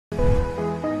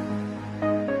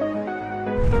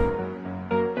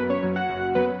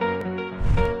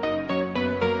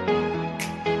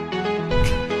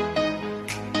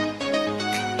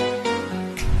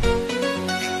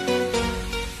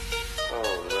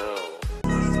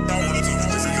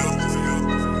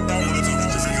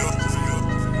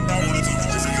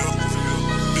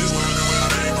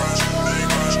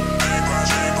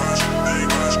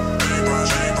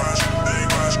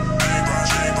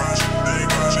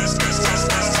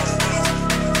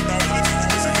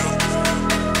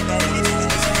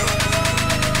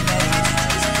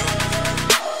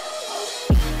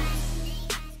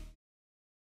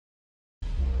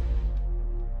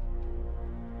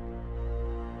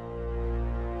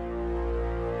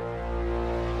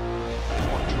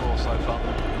so far.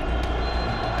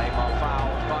 Neymar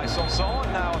fouled by Sanson,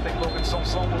 and now I think Morgan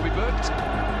Sanson will be booked.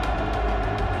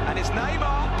 And it's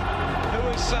Neymar who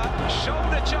has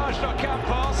shoulder charged our camp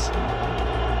pass.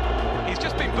 He's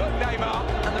just been booked, Neymar,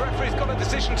 and the referee's got a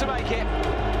decision to make here.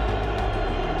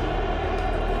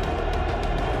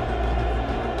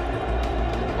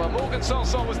 Well, Morgan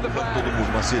Sanson was the player. Todo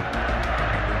mundo, Marcelo.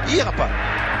 Ih, rapaz!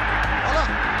 Olha lá!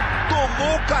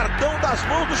 Tomou o cartão das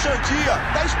mãos do Xandia.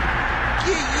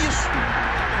 Que isso?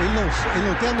 Ele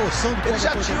não tem a noção do que ele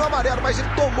já tinha o amarelo, mas ele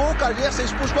tomou o cartão, ia ser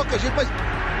expulso de qualquer jeito, mas...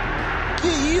 Que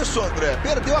isso, André?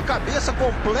 Perdeu a cabeça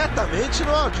completamente,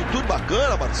 não é uma atitude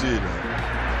bacana, Marcelo.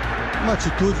 Uma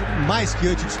atitude mais que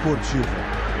antidesportiva,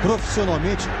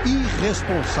 profissionalmente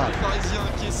irresponsável. Le Parisien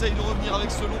qui essaye de revenir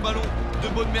avec ce long ballon de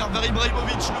bonne mère vers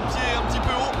Ibrahimovic, le pied un petit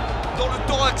peu haut dans le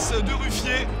thorax de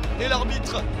Ruffier et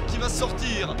l'arbitre qui va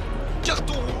sortir.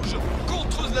 Carton rouge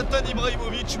contre Zlatan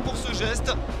Ibrahimovic pour ce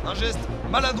geste, un geste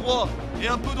maladroit et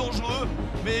un peu dangereux,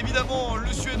 mais évidemment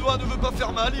le Suédois ne veut pas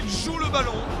faire mal, il joue le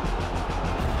ballon.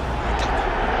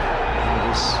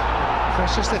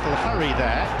 Precious little hurry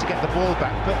there to get the ball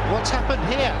back, but what's happened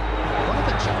here? One of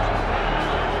the children.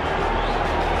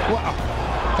 Well,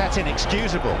 that's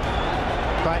inexcusable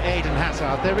by Eden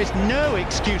Hazard. There is no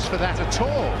excuse for that at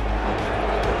all.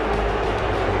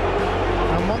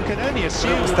 And one can only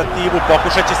assume... Stativu,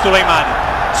 pokušat će Sulejmani.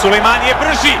 Sulejmani je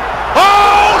brži.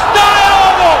 Šta je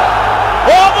ovo?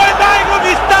 Ovo je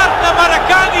najbolji start na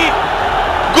Marakani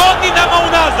godinama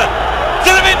unazad.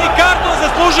 Crveni karton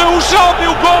zaslužuje, ušao bi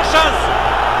u gol šansu.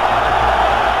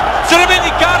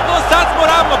 Crveni karton, sad smo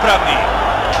ravnopravni.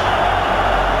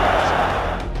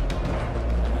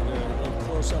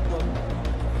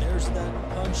 There's that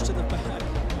punch to the back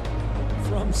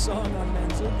from Song on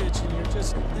Mandzukic, and you're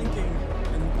just thinking,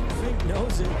 and Fink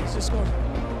knows it, he's just going,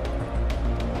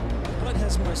 what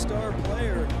has my star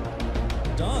player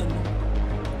done?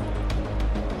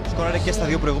 Σκόραρε και στα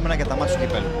δύο προηγούμενα για τα μάτια του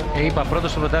κυπέλλου. Είπα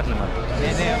πρώτος στο πρωτάθλημα.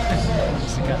 Ναι,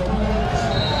 φυσικά.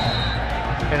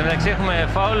 Εν τω μεταξύ έχουμε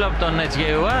φάουλ από τον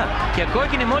THട്ടോ και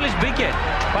κόκκινη μόλις μπήκε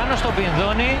πάνω στο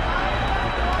πινδόνι.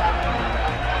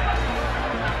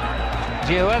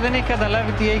 THട്ടോ δεν έχει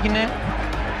καταλάβει τι έγινε.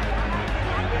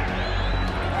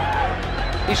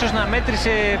 Ίσως να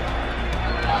μέτρησε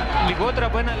λιγότερο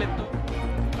από ένα λεπτό.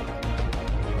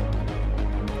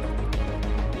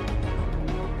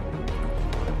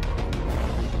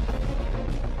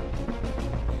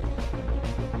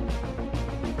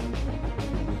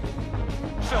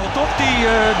 Top die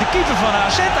de keeper van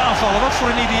AZ aanvallen. Wat voor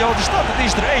een idiote stad. Het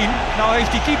is er één. Nou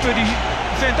heeft die keeper die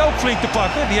vent ook flink te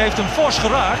pakken. Die heeft hem fors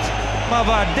geraakt. Maar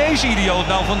waar deze idioot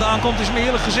nou vandaan komt is me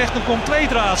eerlijk gezegd een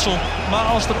compleet raadsel. Maar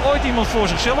als er ooit iemand voor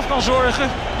zichzelf kan zorgen,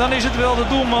 dan is het wel de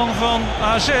doelman van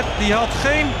AZ. Die had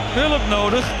geen hulp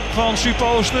nodig van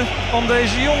supposten om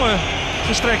deze jongen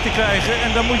gestrekt te krijgen.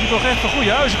 En dan moet je toch echt van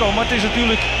goede huizen komen. Maar het is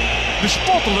natuurlijk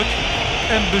bespottelijk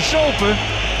en bezopen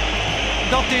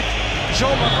dat dit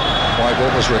zomaar... White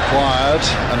ball was required,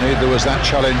 and there was that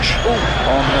challenge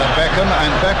on Beckham,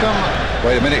 and Beckham,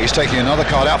 wait a minute, he's taking another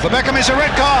card out for Beckham. It's a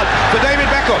red card for David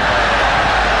Beckham.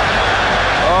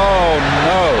 Oh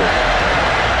no.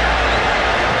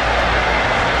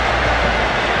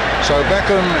 So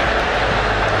Beckham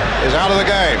is out of the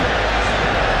game.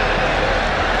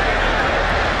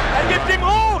 Gibt ihm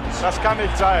Rot! Das kann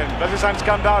nicht sein. Das ist ein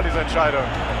Skandal, diese Entscheidung.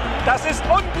 Das ist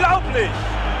unglaublich!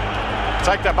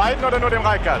 Zeigt er beiden oder nur dem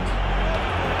Rijkaard?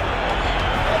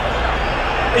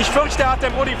 Ich fürchte, er hat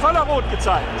dem Rudi Völler rot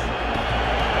gezeigt.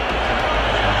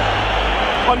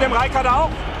 Und dem Rijkaard auch.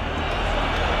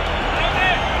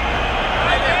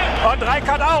 Und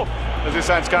Rijkaard auch. Das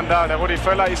ist ein Skandal. Der Rudi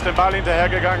Völler ist dem Ball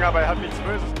hinterhergegangen, aber er hat nichts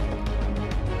Böses.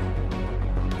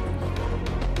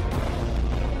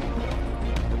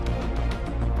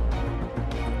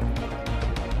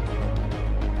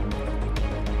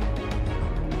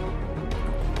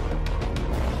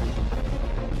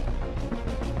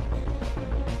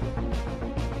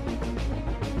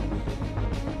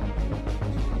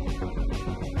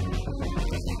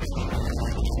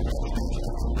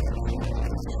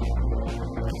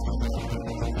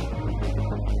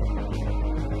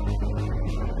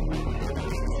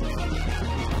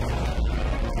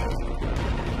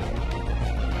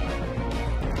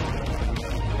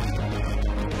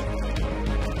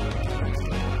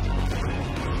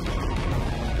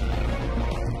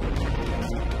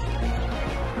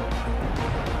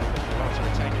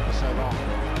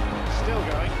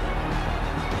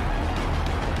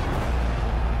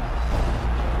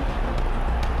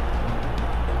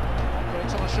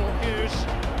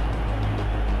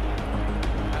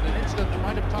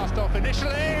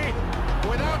 Initially,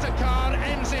 without a card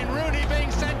ends in Rooney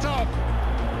being sent off.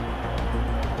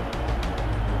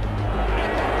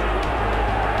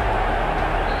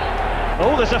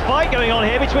 Oh, there's a fight going on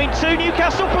here between two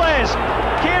Newcastle players.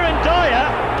 Kieran Dyer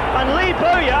and Lee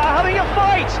Bowyer are having a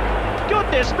fight.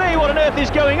 Goodness me, what on earth is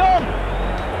going on?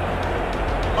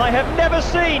 I have never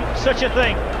seen such a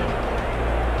thing.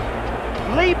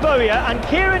 Lee Bowyer and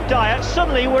Kieran Dyer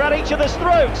suddenly were at each other's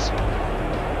throats.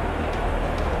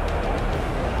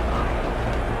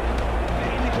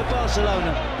 Mainly for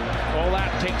Barcelona. All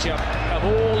that picture of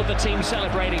all of the teams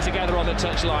celebrating together on the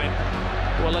touchline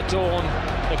will adorn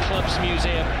the club's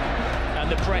museum and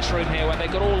the press room here, where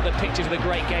they've got all of the pictures of the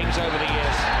great games over the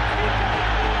years.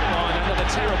 Oh, and another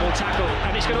terrible tackle,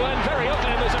 and it's going to end very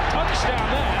ugly, and there's a punch down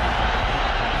there,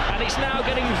 and it's now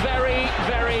getting very,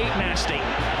 very nasty.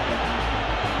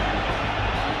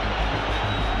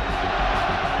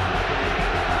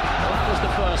 Well, that was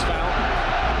the first foul,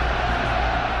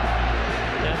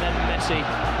 and then Messi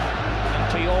and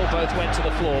Puyol both went to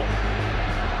the floor.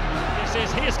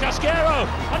 Here's Casquero,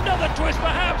 another twist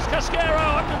perhaps,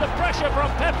 Casquero under the pressure from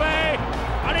Pepe,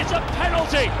 and it's a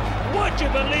penalty, would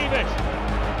you believe it?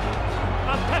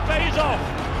 And Pepe is off.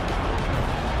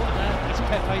 What the heck is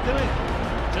Pepe doing?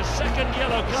 It's a second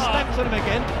yellow card. Snap for him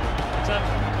again. It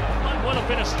might well have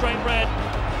been a straight red.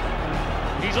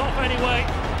 He's off anyway,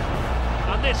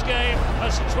 and this game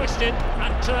has twisted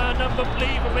and turned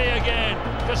unbelievably again.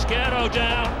 Casquero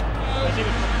down.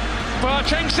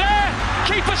 Boateng's there,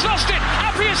 keeper's lost it,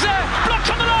 Appy is there, blocked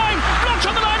on the line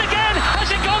again, has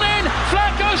it gone in,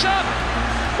 flag goes up,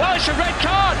 well it's a red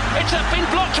card, it's been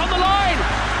blocked on the line.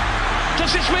 Does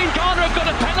this mean Ghana have got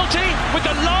a penalty with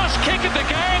the last kick of the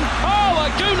game? Oh, I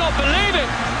do not believe it.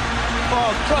 Oh,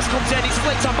 cross comes in, it's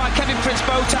flicked on by Kevin Prince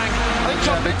Boateng.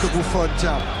 Avec Buffon,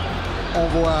 tiens, on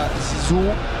voit Zizou.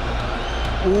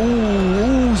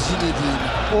 Oh, Zinedine.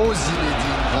 Oh,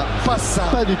 Zinedine. Pas ça.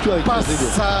 Pas du tout avec Pas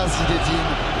ça,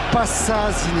 Zinedine. Pas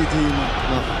ça, Zinedine.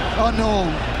 Non. Oh non.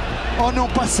 Oh non,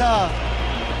 pas ça.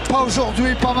 Pas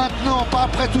aujourd'hui, pas maintenant, pas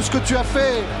après tout ce que tu as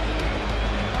fait.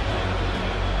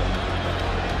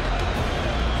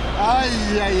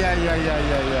 Aïe, aïe, aïe, aïe, aïe,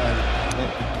 aïe,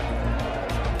 aïe.